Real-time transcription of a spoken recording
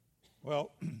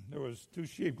Well, there was two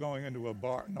sheep going into a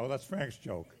barn. No, that's Frank's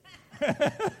joke.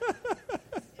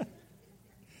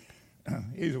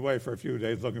 He's away for a few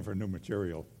days looking for new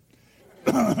material.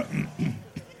 The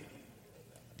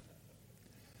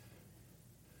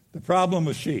problem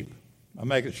with sheep, I'll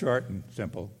make it short and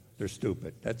simple, they're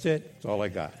stupid. That's it. That's all I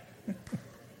got.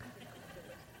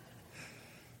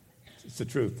 It's the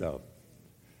truth, though.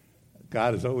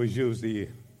 God has always used the,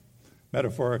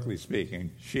 metaphorically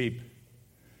speaking, sheep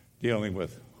dealing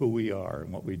with who we are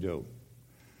and what we do.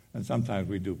 And sometimes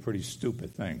we do pretty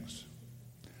stupid things.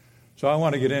 So I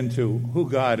want to get into who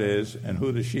God is and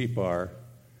who the sheep are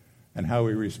and how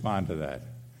we respond to that.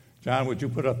 John, would you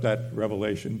put up that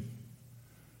Revelation?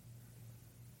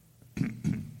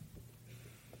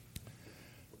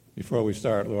 Before we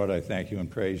start, Lord, I thank you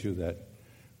and praise you that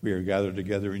we are gathered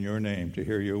together in your name to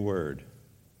hear your word.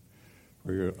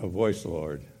 For your a voice,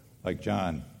 Lord, like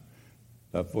John,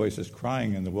 that voice is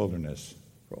crying in the wilderness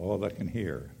for all that can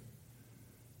hear.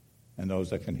 And those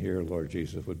that can hear, Lord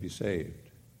Jesus, would be saved.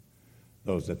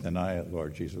 Those that deny it,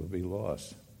 Lord Jesus, will be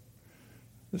lost.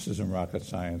 This isn't rocket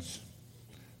science.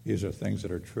 These are things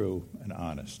that are true and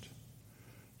honest.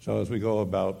 So as we go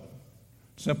about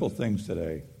simple things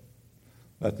today,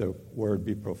 let the word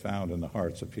be profound in the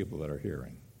hearts of people that are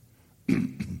hearing.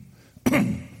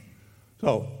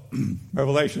 So,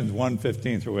 Revelations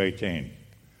 1:15 through 18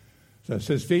 says,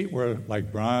 his feet were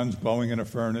like bronze glowing in a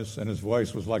furnace, and his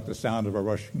voice was like the sound of a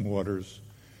rushing waters.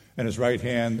 In his right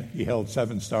hand he held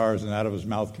 7 stars, and out of his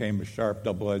mouth came a sharp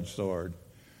double-edged sword.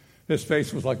 His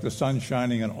face was like the sun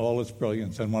shining in all its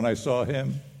brilliance, and when I saw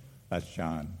him, that's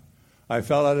John, I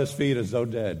fell at his feet as though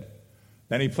dead.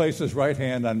 Then he placed his right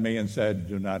hand on me and said,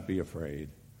 do not be afraid.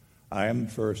 I am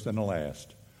the first and the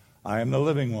last. I am the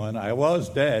living one. I was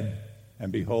dead,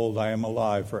 and behold, I am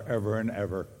alive forever and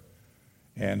ever,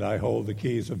 and I hold the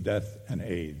keys of death and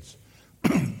AIDS.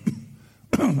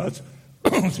 That's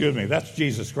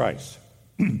Jesus Christ.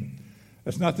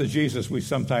 It's not the Jesus we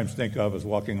sometimes think of as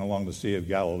walking along the Sea of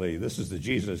Galilee. This is the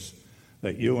Jesus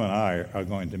that you and I are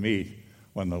going to meet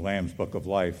when the Lamb's Book of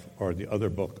Life or the other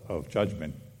book of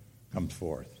judgment comes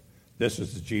forth. This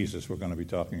is the Jesus we're going to be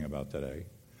talking about today.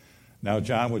 Now,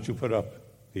 John, would you put up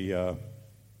the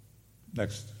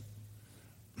next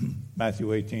Matthew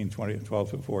 18:12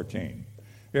 through 14.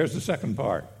 Here's the second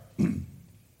part.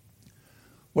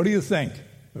 What do you think?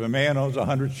 If a man owns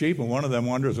 100 sheep and one of them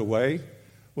wanders away,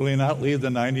 will he not leave the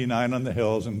 99 on the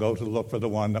hills and go to look for the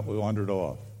one that wandered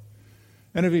off?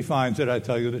 And if he finds it, I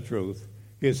tell you the truth,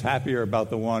 he is happier about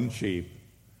the one sheep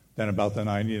than about the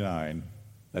 99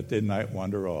 that did not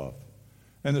wander off.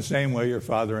 In the same way, your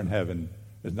Father in heaven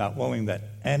is not willing that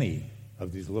any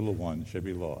of these little ones should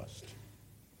be lost.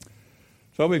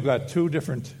 So we've got two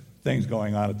different things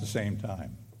going on at the same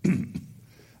time.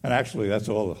 And actually, that's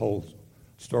all the whole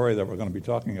story that we're going to be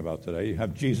talking about today. You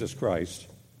have Jesus Christ,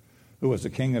 who was the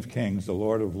King of Kings, the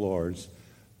Lord of Lords,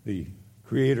 the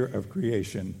creator of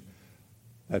creation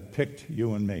that picked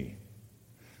you and me.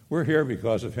 We're here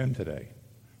because of him today.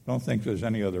 Don't think there's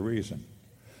any other reason.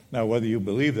 Now, whether you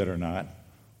believe that or not,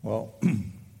 well,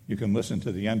 you can listen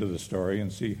to the end of the story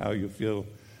and see how you feel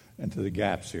into the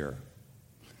gaps here.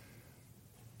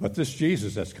 But this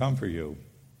Jesus that's come for you,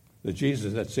 the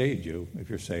Jesus that saved you, if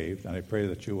you're saved, and I pray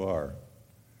that you are,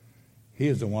 he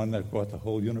is the one that brought the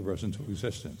whole universe into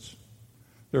existence.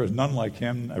 There is none like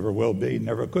him, never will be,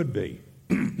 never could be.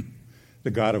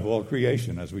 The God of all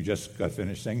creation, as we just got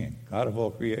finished singing, God of all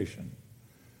creation.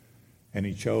 And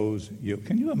he chose you.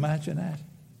 Can you imagine that?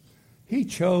 He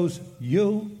chose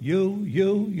you,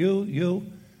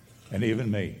 and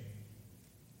even me.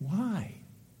 Why?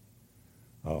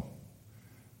 Oh,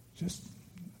 just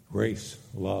grace,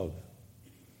 love,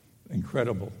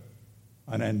 incredible,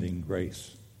 unending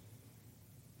grace.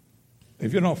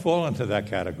 If you don't fall into that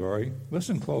category,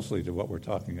 listen closely to what we're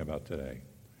talking about today.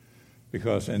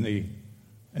 Because in the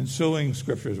ensuing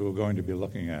scriptures we're going to be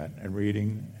looking at and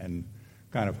reading and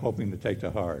kind of hoping to take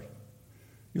to heart,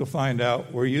 you'll find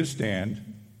out where you stand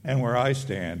and where I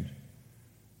stand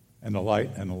in the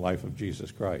light and the life of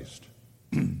Jesus Christ.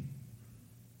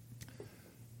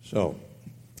 So,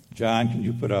 John, can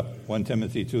you put up 1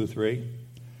 Timothy 2:3?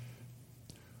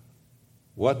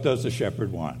 What does the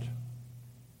shepherd want?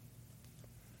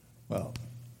 Well,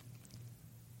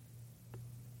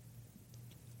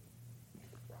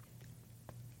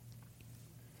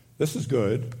 this is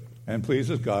good and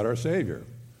pleases God our Savior,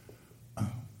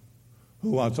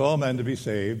 who wants all men to be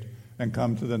saved and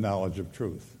come to the knowledge of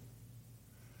truth.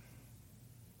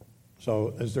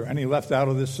 So, is there any left out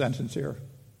of this sentence here?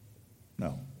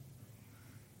 No.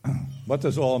 What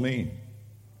does all mean?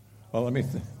 Well, let me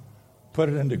put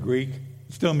it into Greek,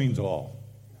 It still means all.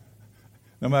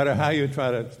 No matter how you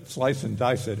try to slice and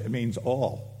dice it, it means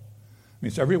all. It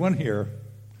means everyone here,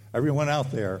 everyone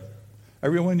out there,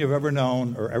 everyone you've ever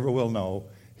known or ever will know,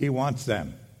 he wants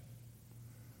them.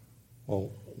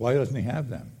 Well, why doesn't he have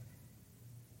them?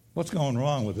 What's going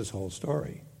wrong with this whole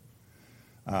story?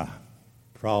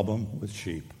 Problem with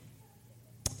sheep.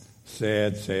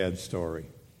 Sad, sad story.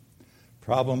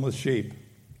 Problem with sheep.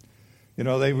 You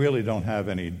know, they really don't have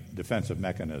any defensive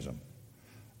mechanism.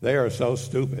 They are so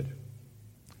stupid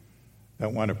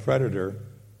that when a predator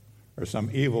or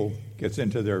some evil gets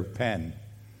into their pen,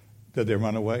 did they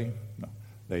run away? No.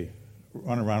 They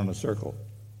run around in a circle.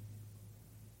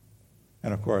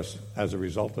 And of course, as a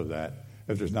result of that,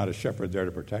 if there's not a shepherd there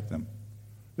to protect them,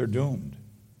 they're doomed.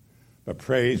 But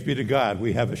praise be to God,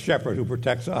 we have a shepherd who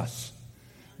protects us.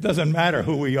 It doesn't matter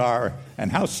who we are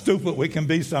and how stupid we can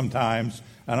be sometimes,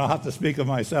 and I'll have to speak of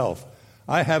myself.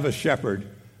 I have a shepherd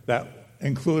that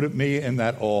included me in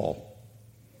that all.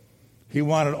 He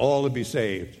wanted all to be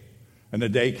saved. And the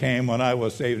day came when I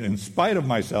was saved in spite of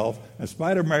myself, in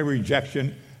spite of my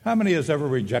rejection. How many has ever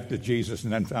rejected Jesus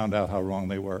and then found out how wrong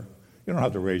they were? You don't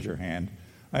have to raise your hand.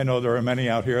 I know there are many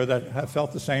out here that have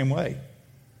felt the same way.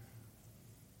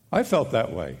 I felt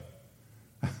that way.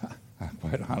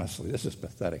 Quite honestly, this is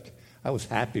pathetic. I was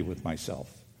happy with myself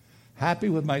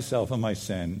and my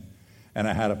sin, and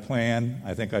I had a plan,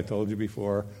 I think I told you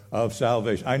before, of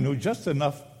salvation. I knew just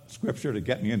enough Scripture to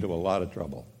get me into a lot of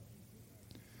trouble.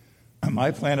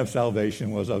 My plan of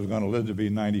salvation was I was going to live to be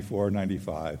 94,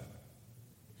 95.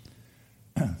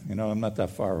 You know, I'm not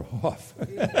that far off.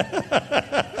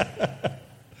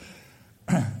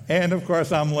 And, of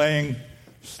course, I'm laying,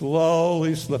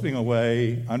 slowly slipping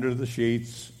away under the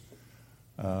sheets,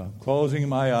 closing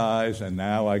my eyes, and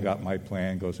now I got my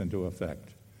plan goes into effect.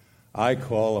 I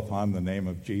call upon the name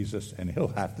of Jesus, and he'll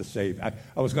have to save me.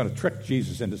 I was going to trick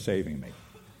Jesus into saving me.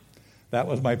 That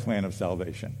was my plan of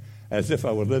salvation, as if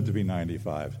I would live to be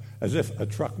 95, as if a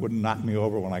truck would knock me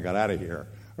over when I got out of here,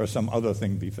 or some other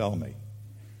thing befell me.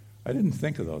 I didn't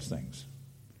think of those things.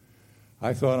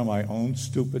 I thought in my own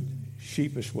stupid,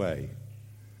 sheepish way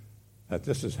that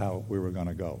this is how we were going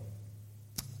to go.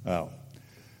 Well,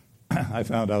 I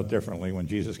found out differently when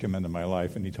Jesus came into my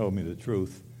life and he told me the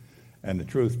truth, and the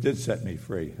truth did set me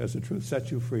free. Has the truth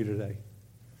set you free today?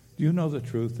 Do you know the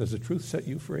truth? Has the truth set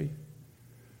you free?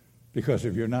 Because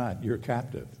if you're not, you're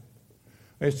captive.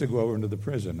 I used to go over into the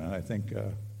prison, and I think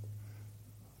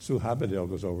Sue Habadale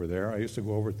goes over there. I used to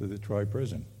go over to the Troy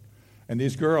prison. And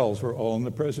these girls were all in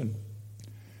the prison,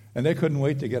 and they couldn't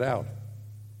wait to get out.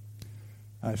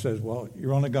 I said, well,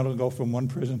 you're only going to go from one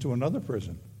prison to another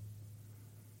prison.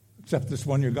 Except this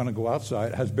one you're going to go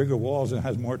outside has bigger walls and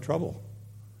has more trouble.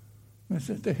 And I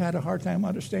said, they had a hard time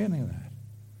understanding that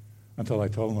until I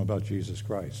told them about Jesus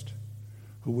Christ,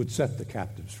 who would set the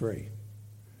captives free.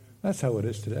 That's how it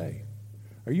is today.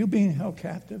 Are you being held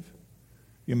captive?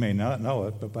 You may not know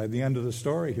it, but by the end of the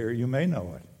story here, you may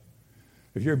know it.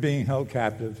 If you're being held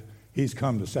captive, he's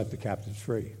come to set the captives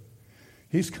free.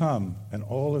 He's come in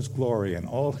all his glory and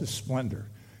all his splendor.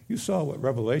 You saw what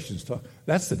Revelations taught.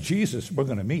 That's the Jesus we're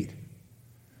going to meet.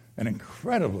 An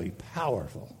incredibly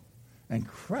powerful,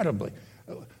 incredibly,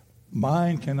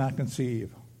 mind cannot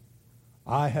conceive.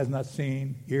 Eye has not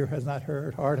seen, ear has not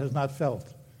heard, heart has not felt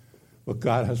what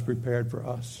God has prepared for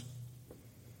us.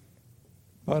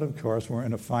 But, of course, we're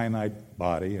in a finite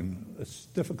body, and it's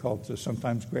difficult to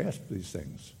sometimes grasp these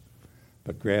things.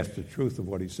 But grasp the truth of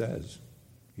what he says.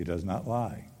 He does not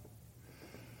lie.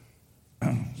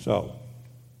 So,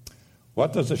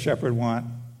 what does a shepherd want?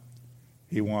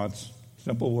 He wants,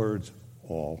 simple words,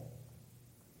 all.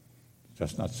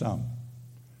 Just not some.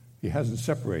 He hasn't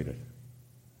separated,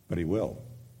 but he will.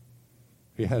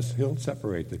 He'll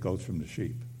separate the goats from the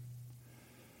sheep.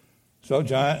 So,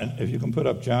 John, if you can put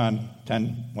up John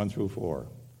 10, 1 through 4.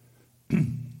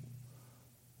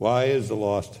 Why is the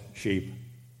lost sheep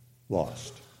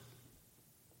lost?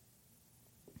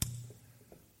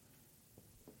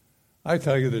 I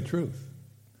tell you the truth.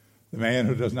 The man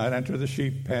who does not enter the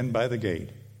sheep pen by the gate,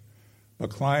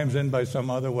 but climbs in by some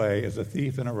other way, is a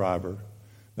thief and a robber.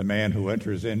 The man who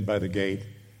enters in by the gate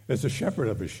is the shepherd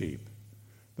of his sheep.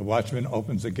 The watchman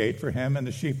opens the gate for him, and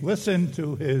the sheep listen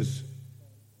to his.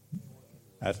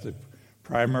 That's the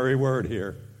primary word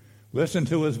here. Listen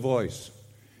to his voice.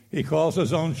 He calls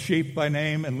his own sheep by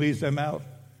name and leads them out.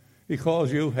 He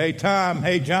calls you, hey, Tom,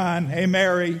 hey, John, hey,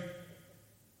 Mary.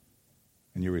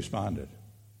 And you responded.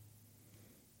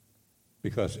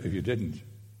 Because if you didn't,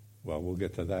 well, we'll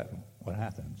get to that, what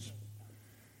happens.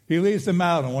 He leads them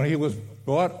out, and when he was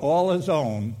brought all his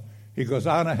own, he goes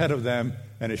on ahead of them,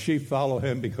 and his sheep follow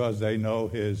him because they know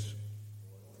his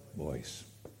voice.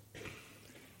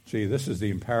 See, this is the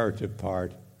imperative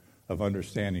part of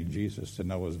understanding Jesus, to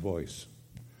know his voice.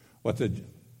 What did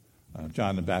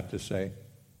John the Baptist say?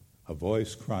 A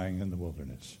voice crying in the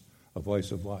wilderness. A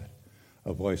voice of what?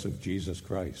 A voice of Jesus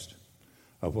Christ.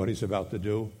 Of what he's about to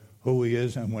do, who he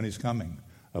is, and when he's coming.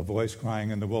 A voice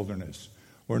crying in the wilderness.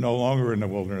 We're no longer in the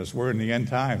wilderness. We're in the end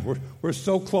times. We're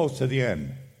so close to the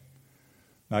end.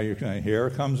 Now you're going, here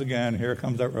it comes again. Here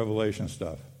comes that Revelation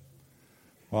stuff.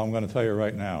 Well, I'm going to tell you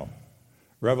right now.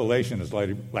 Revelation is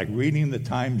like reading the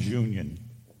Times Union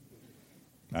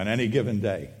on any given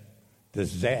day.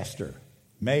 Disaster,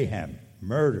 mayhem,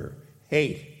 murder,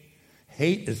 hate.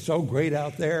 Hate is so great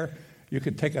out there, you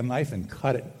could take a knife and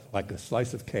cut it like a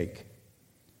slice of cake.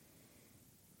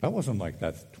 That wasn't like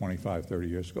that 25, 30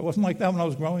 years ago. It wasn't like that when I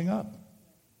was growing up.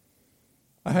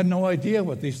 I had no idea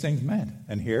what these things meant.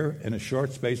 And here, in a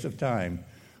short space of time,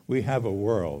 we have a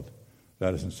world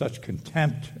that is in such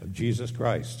contempt of Jesus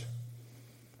Christ.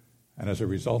 And as a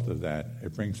result of that,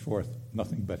 it brings forth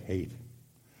nothing but hate.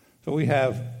 So we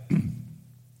have,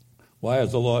 why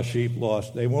is the lost sheep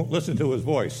lost? They won't listen to his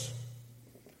voice.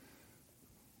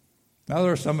 Now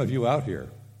there are some of you out here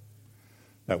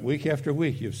that week after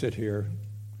week you sit here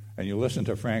and you listen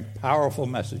to Frank, powerful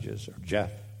messages, or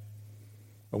Jeff,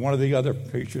 or one of the other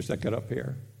preachers that get up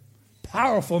here.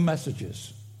 Powerful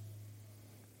messages.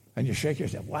 And you shake your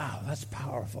head, wow, that's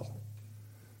powerful.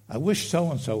 I wish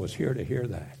so-and-so was here to hear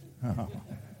that. Oh.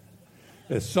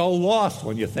 It's so lost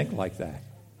when you think like that.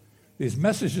 These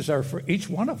messages are for each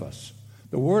one of us.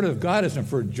 The Word of God isn't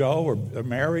for Joe or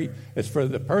Mary. It's for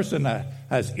the person that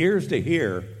has ears to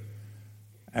hear,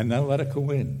 and then let it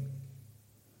go in.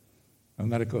 And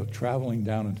let it go traveling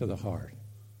down into the heart.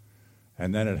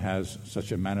 And then it has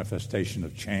such a manifestation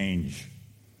of change.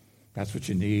 That's what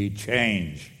you need,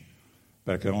 change.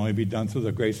 But it can only be done through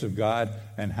the grace of God.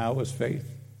 And how is faith?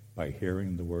 By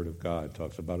hearing the Word of God. It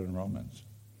talks about it in Romans.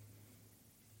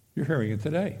 You're hearing it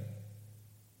today.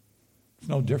 It's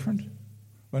no different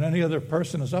when any other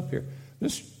person is up here.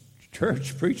 This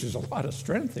church preaches a lot of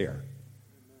strength here.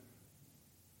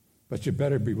 But you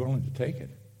better be willing to take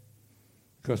it,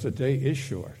 because the day is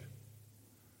short.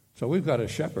 So we've got a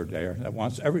shepherd there that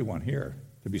wants everyone here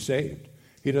to be saved.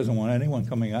 He doesn't want anyone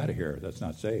coming out of here that's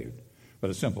not saved. But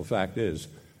the simple fact is,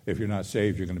 if you're not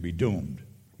saved, you're going to be doomed.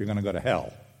 You're going to go to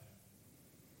hell.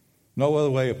 No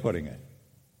other way of putting it.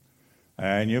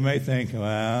 And you may think,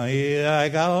 well, yeah, I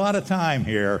got a lot of time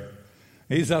here.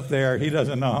 He's up there. He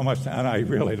doesn't know how much time. And I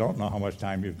really don't know how much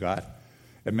time you've got.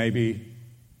 It may be,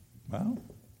 well,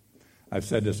 I've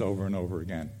said this over and over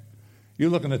again. You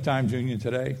look in the Times Union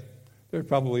today, there's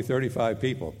probably 35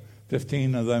 people.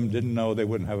 15 of them didn't know they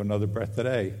wouldn't have another breath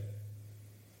today.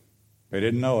 They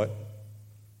didn't know it,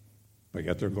 but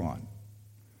yet they're gone.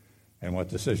 And what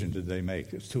decision did they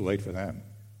make? It's too late for them.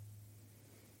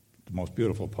 The most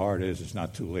beautiful part is it's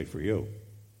not too late for you.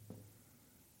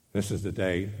 This is the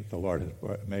day that the Lord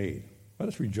has made. Let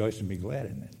us rejoice and be glad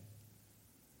in it.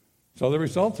 So the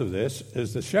result of this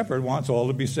is the shepherd wants all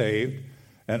to be saved,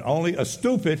 and only a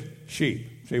stupid sheep.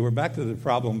 See, we're back to the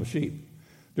problem with sheep.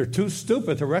 They're too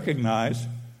stupid to recognize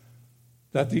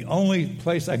that the only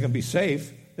place I can be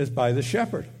safe is by the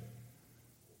shepherd.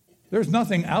 There's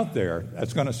nothing out there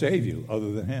that's going to save you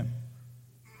other than him.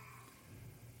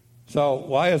 So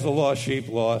why is the lost sheep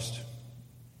lost?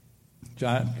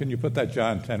 John, can you put that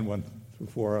John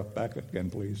 10:1-4 up back again,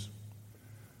 please?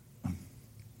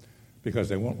 Because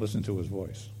they won't listen to his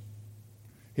voice.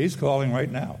 He's calling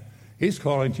right now. He's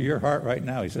calling to your heart right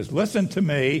now. He says, listen to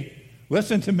me.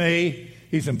 Listen to me.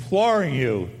 He's imploring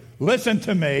you. Listen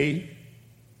to me.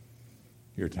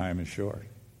 Your time is short.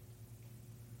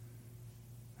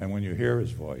 And when you hear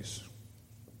his voice,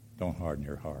 don't harden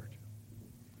your heart.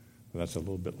 But that's a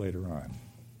little bit later on.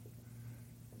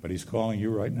 But he's calling you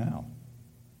right now.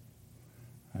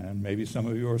 And maybe some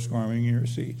of you are squirming in your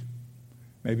seat.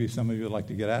 Maybe some of you would like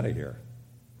to get out of here.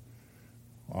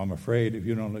 Well, I'm afraid if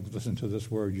you don't listen to this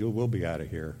word, you will be out of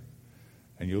here,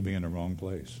 and you'll be in the wrong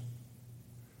place.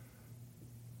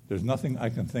 There's nothing I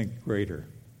can think greater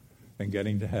than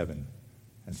getting to heaven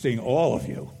and seeing all of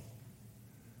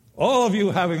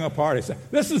you having a party. Say,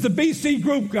 this is the BC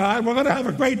group, God. We're going to have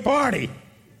a great party.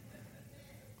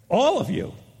 All of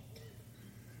you.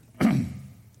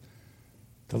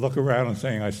 To look around and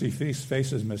saying, I see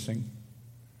faces missing.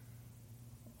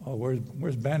 Oh,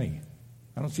 where's Benny?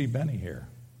 I don't see Benny here.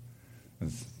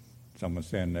 And someone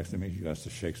standing next to me just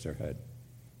shakes their head.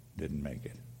 Didn't make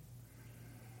it.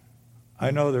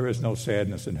 I know there is no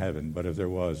sadness in heaven, but if there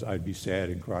was, I'd be sad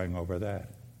and crying over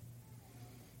that.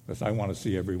 Because I want to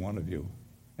see every one of you.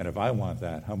 And if I want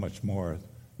that, how much more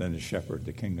than the shepherd,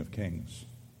 the King of Kings?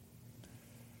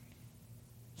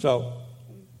 So,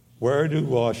 where do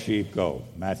lost sheep go?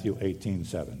 Matthew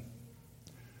 18:7.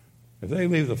 If they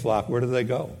leave the flock, where do they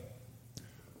go?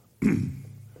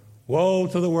 Woe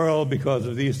to the world because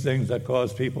of these things that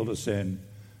cause people to sin.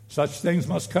 Such things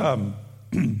must come,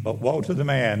 but woe to the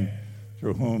man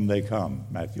through whom they come.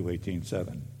 Matthew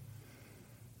 18:7.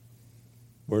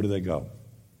 Where do they go?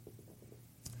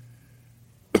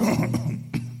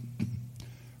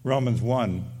 Romans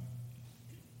 1,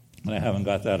 and I haven't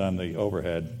got that on the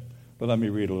overhead, but let me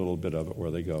read a little bit of it where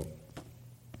they go.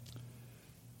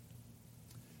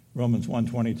 Romans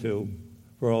 1:22.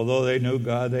 For although they knew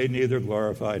God, they neither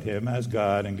glorified him as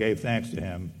God and gave thanks to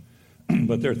him,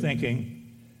 but their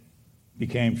thinking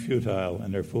became futile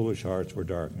and their foolish hearts were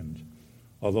darkened.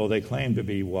 Although they claimed to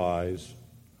be wise,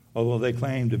 although they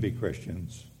claimed to be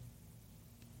Christians,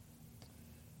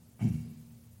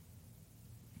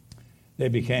 they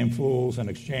became fools and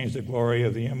exchanged the glory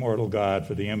of the immortal God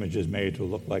for the images made to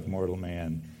look like mortal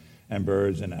man and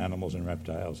birds and animals and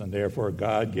reptiles. And therefore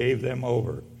God gave them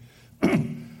over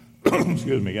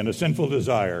in a sinful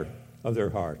desire of their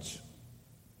hearts.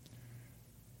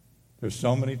 There's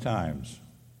so many times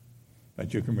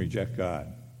that you can reject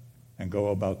God and go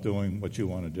about doing what you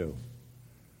want to do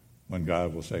when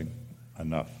God will say,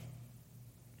 enough.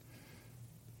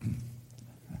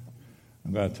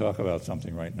 I'm going to talk about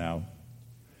something right now,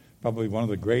 probably one of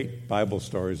the great Bible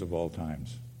stories of all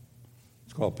times.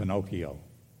 It's called Pinocchio.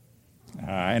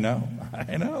 I know.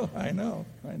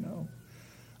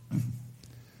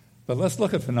 But let's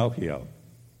look at Pinocchio.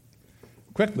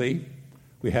 Quickly,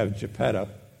 we have Geppetto,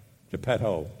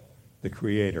 the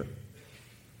creator.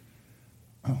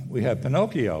 We have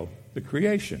Pinocchio, the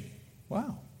creation.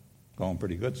 Wow, going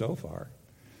pretty good so far.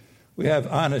 We have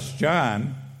Honest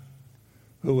John,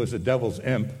 who was a devil's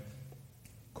imp,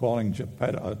 calling to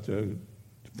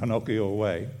Pinocchio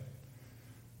away.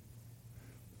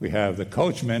 We have the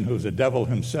coachman, who's a devil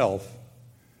himself,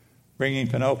 bringing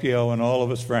Pinocchio and all of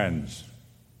his friends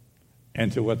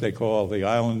into what they call the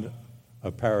island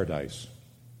of paradise.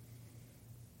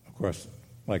 Of course,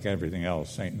 like everything else,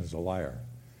 Satan is a liar.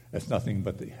 It's nothing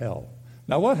but the hell.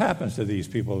 Now, what happens to these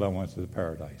people that went to the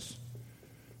paradise?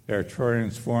 They're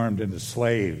transformed into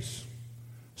slaves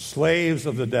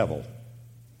of the devil.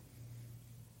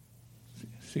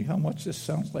 See how much this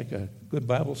sounds like a good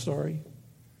Bible story?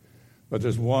 But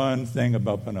there's one thing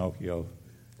about Pinocchio.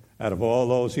 Out of all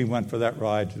those he went for that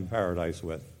ride to paradise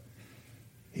with,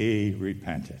 he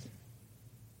repented.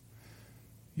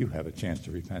 You have a chance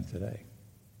to repent today.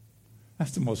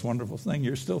 That's the most wonderful thing.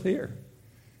 You're still here.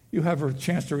 You have a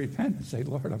chance to repent and say,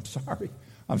 Lord, I'm sorry.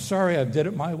 I'm sorry I did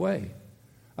it my way.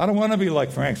 I don't want to be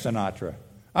like Frank Sinatra.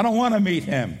 I don't want to meet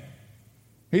him.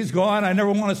 He's gone. I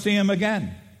never want to see him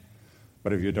again.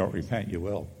 But if you don't repent, you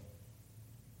will.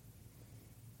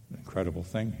 An incredible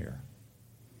thing here.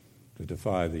 To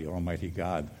defy the Almighty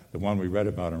God, the one we read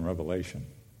about in Revelation.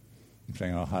 I'm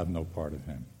saying, I'll have no part of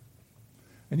him.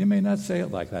 And you may not say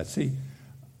it like that. See,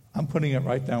 I'm putting it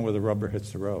right down where the rubber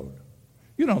hits the road.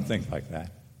 You don't think like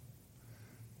that.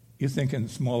 You think in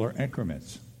smaller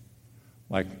increments,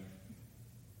 like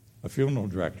a funeral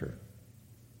director.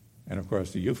 And, of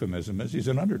course, the euphemism is he's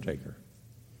an undertaker.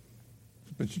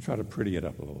 But you try to pretty it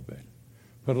up a little bit.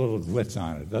 Put a little glitz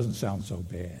on it. It doesn't sound so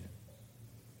bad.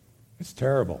 It's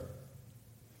terrible.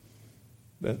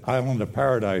 The island of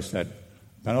paradise that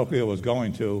Pinocchio was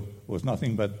going to was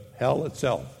nothing but hell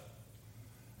itself.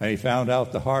 And he found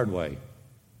out the hard way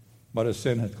what his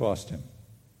sin had cost him.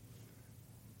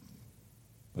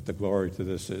 But the glory to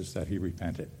this is that he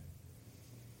repented.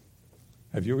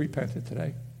 Have you repented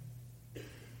today?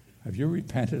 Have you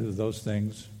repented of those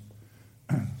things?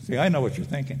 See, I know what you're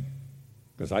thinking,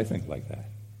 because I think like that.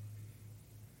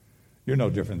 You're no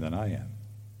different than I am.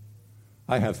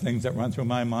 I have things that run through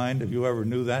my mind. If you ever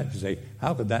knew that, you say,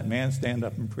 how could that man stand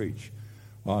up and preach?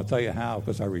 Well, I'll tell you how,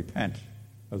 because I repent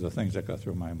of the things that go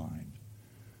through my mind.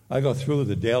 I go through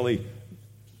the daily,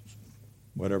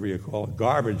 whatever you call it,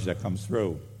 garbage that comes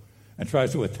through and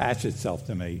tries to attach itself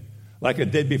to me like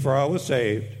it did before I was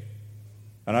saved.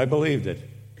 And I believed it.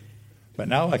 But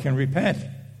now I can repent.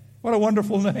 What a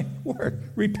wonderful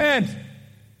word. Repent.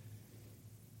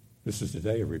 This is the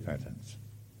day of repentance.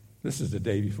 This is the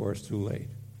day before it's too late.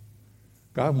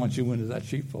 God wants you into that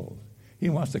sheepfold. He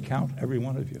wants to count every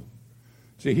one of you.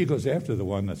 See, he goes after the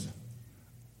one that's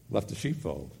left the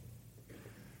sheepfold.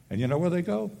 And you know where they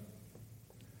go?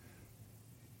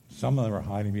 Some of them are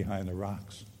hiding behind the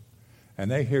rocks. And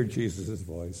they hear Jesus'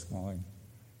 voice calling,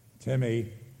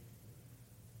 Timmy,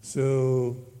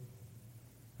 Sue.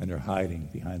 And they're hiding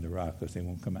behind the rock because they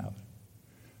won't come out.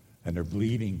 And they're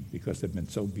bleeding because they've been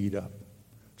so beat up,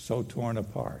 so torn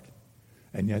apart.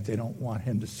 and yet they don't want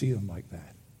him to see them like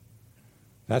that.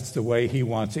 That's the way he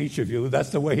wants each of you.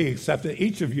 That's the way he accepted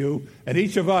each of you and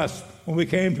each of us when we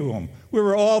came to him. We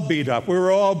were all beat up. We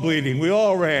were all bleeding. We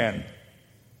all ran.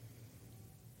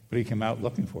 But he came out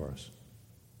looking for us,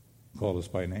 called us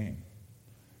by name.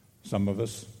 Some of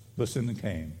us listened and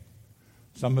came.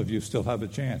 Some of you still have a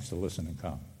chance to listen and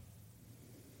come.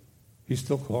 He's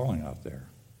still calling out there.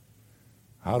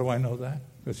 How do I know that?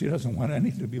 Because he doesn't want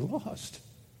anything to be lost.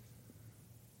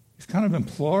 He's kind of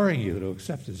imploring you to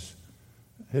accept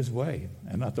his way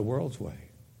and not the world's way.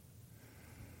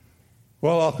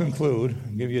 Well, I'll conclude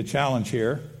and give you a challenge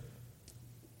here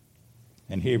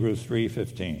in Hebrews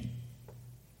 3:15.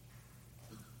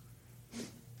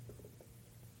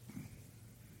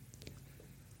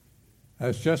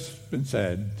 As just been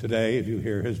said, today, if you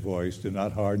hear his voice, do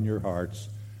not harden your hearts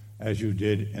as you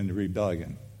did in the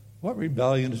rebellion. What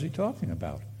rebellion is he talking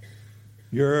about?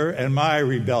 Your and my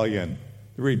rebellion,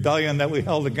 the rebellion that we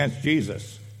held against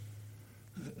Jesus.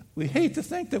 We hate to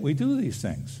think that we do these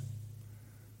things.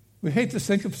 We hate to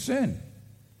think of sin.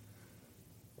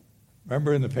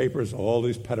 Remember in the papers, all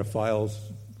these pedophiles,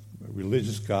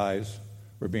 religious guys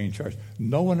were being charged.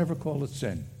 No one ever called it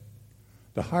sin.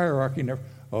 The hierarchy never,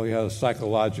 he had a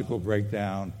psychological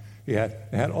breakdown. He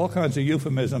had all kinds of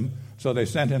euphemism, so they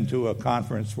sent him to a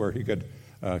conference where he could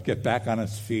get back on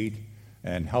his feet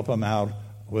and help him out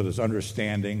with his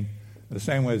understanding. The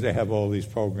same way as they have all these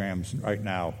programs right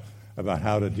now about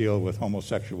how to deal with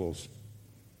homosexuals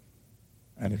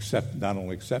and not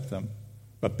only accept them,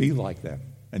 but be like them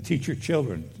and teach your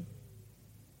children.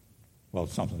 Well,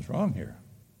 something's wrong here.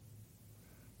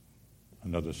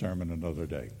 Another sermon, another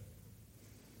day.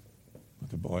 But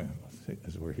the boy,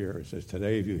 as we're here, it says,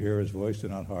 today if you hear his voice, do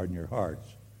not harden your hearts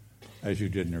as you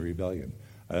did in the rebellion.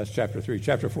 That's chapter 3.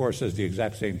 Chapter 4 says the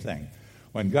exact same thing.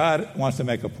 When God wants to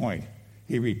make a point,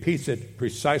 he repeats it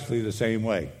precisely the same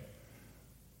way.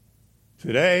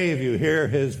 Today, if you hear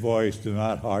his voice, do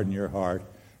not harden your heart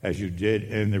as you did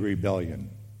in the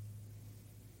rebellion.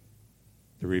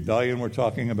 The rebellion we're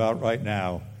talking about right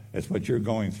now is what you're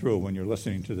going through when you're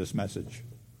listening to this message.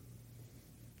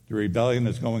 The rebellion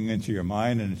is going into your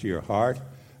mind and into your heart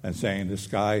and saying, this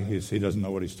guy, he doesn't know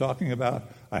what he's talking about.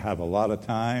 I have a lot of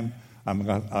time.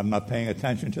 I'm not paying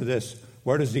attention to this.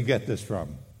 Where does he get this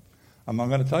from? I'm not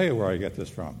going to tell you where I get this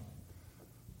from.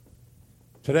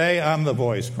 Today, I'm the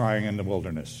voice crying in the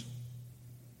wilderness.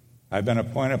 I've been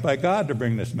appointed by God to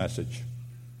bring this message.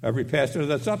 Every pastor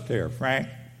that's up there, Frank,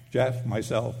 Jeff,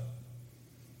 myself,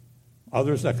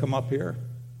 others that come up here,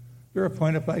 they're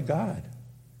appointed by God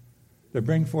to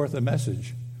bring forth a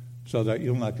message so that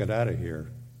you'll not get out of here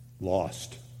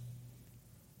lost.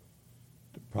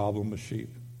 The problem with sheep,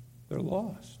 they're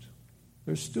lost.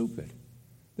 They're stupid.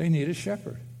 They need a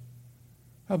shepherd.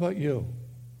 How about you?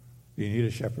 Do you need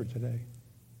a shepherd today?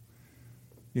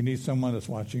 You need someone that's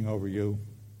watching over you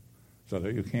so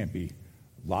that you can't be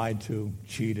lied to,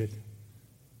 cheated,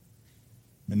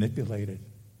 manipulated,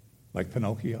 like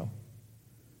Pinocchio.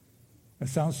 It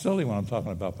sounds silly when I'm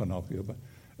talking about Pinocchio, but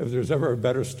if there's ever a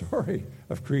better story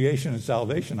of creation and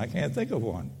salvation, I can't think of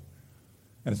one.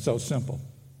 And it's so simple.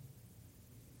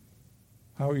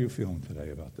 How are you feeling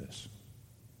today about this?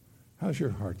 How's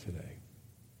your heart today?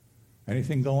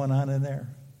 Anything going on in there?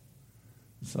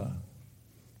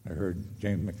 I heard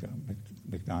James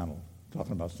McDonald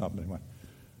talking about something. He went,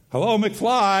 hello,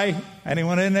 McFly.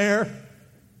 Anyone in there?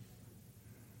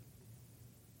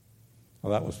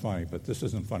 Well, that was funny, but this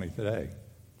isn't funny today.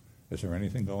 Is there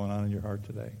anything going on in your heart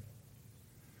today?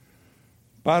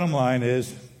 Bottom line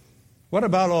is, what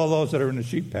about all those that are in the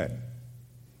sheep pen?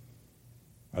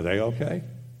 Are they okay?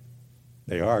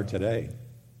 They are today.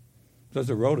 Because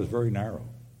the road is very narrow.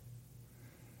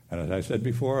 And as I said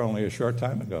before, only a short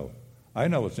time ago, I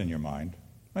know what's in your mind.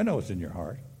 I know what's in your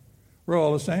heart. We're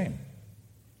all the same.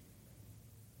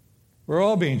 We're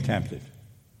all being tempted.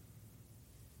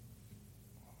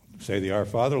 Say the Our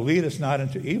Father, lead us not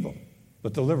into evil,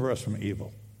 but deliver us from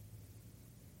evil.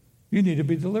 You need to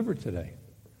be delivered today,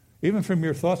 even from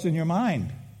your thoughts in your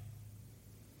mind.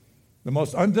 The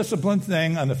most undisciplined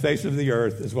thing on the face of the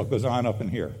earth is what goes on up in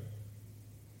here.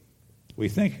 We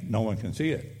think no one can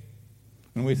see it,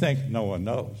 and we think no one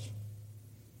knows.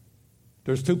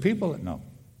 There's two people that know,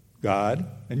 God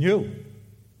and you.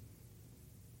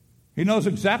 He knows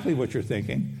exactly what you're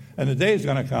thinking, and the day is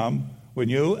going to come when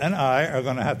you and I are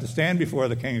going to have to stand before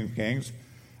the King of Kings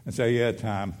and say, yeah,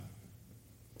 Tom,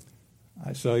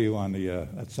 I saw you on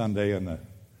that Sunday on the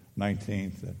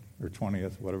 19th or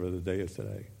 20th, whatever the day is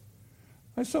today.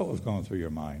 I saw what was going through your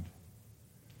mind.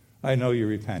 I know you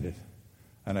repented,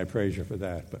 and I praise you for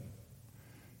that, but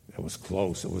it was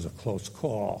close. It was a close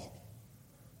call.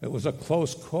 It was a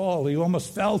close call. You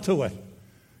almost fell to it.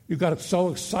 You got so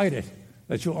excited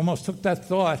that you almost took that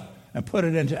thought and put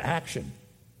it into action.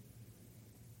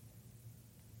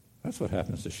 That's what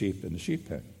happens to sheep in the sheep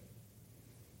pen.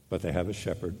 But they have a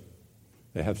shepherd.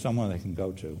 They have someone they can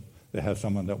go to. They have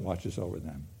someone that watches over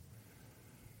them.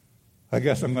 I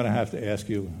guess I'm going to have to ask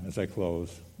you as I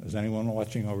close, is anyone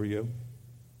watching over you?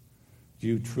 Do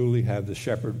you truly have the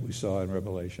shepherd we saw in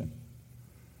Revelation?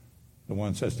 The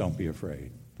one says, don't be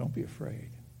afraid. Don't be afraid.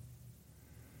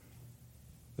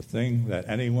 The thing that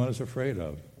anyone is afraid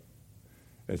of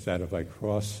is that if I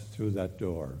cross through that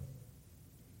door,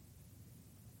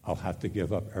 I'll have to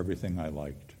give up everything I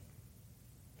liked.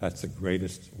 That's the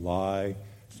greatest lie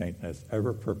Satan has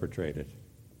ever perpetrated.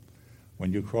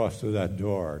 When you cross through that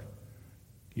door,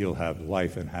 you'll have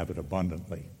life and have it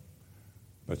abundantly.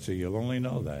 But see, you'll only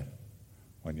know that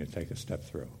when you take a step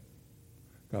through.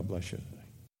 God bless you today.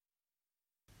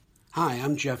 Hi,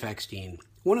 I'm Jeff Eckstein,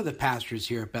 one of the pastors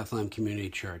here at Bethlehem Community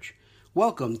Church.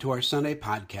 Welcome to our Sunday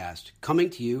podcast, coming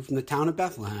to you from the town of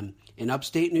Bethlehem in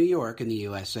upstate New York in the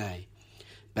USA.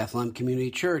 Bethlehem Community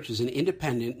Church is an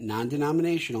independent,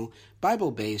 non-denominational,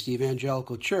 Bible-based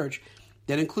evangelical church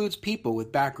that includes people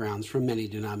with backgrounds from many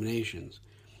denominations.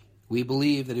 We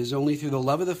believe that it is only through the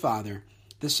love of the Father,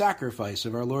 the sacrifice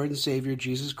of our Lord and Savior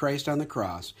Jesus Christ on the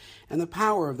cross, and the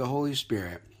power of the Holy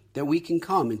Spirit that we can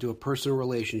come into a personal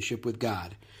relationship with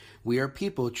God. We are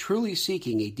people truly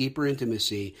seeking a deeper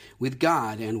intimacy with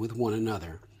God and with one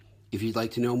another. If you'd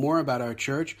like to know more about our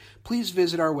church, please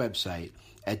visit our website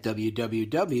at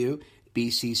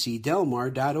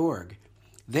www.bccdelmar.org.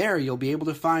 There you'll be able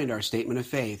to find our statement of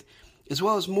faith, as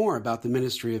well as more about the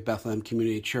ministry of Bethlehem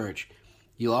Community Church.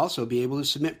 You'll also be able to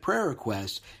submit prayer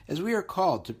requests as we are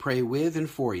called to pray with and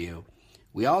for you.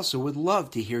 We also would love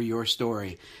to hear your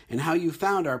story and how you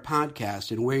found our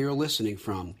podcast and where you're listening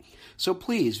from. So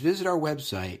please visit our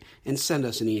website and send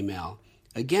us an email.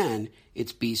 Again,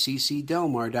 it's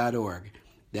bccdelmar.org.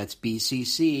 That's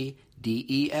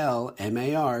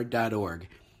bccdelmar.org.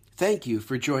 Thank you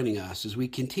for joining us as we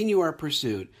continue our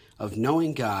pursuit of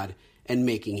knowing God and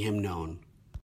making Him known.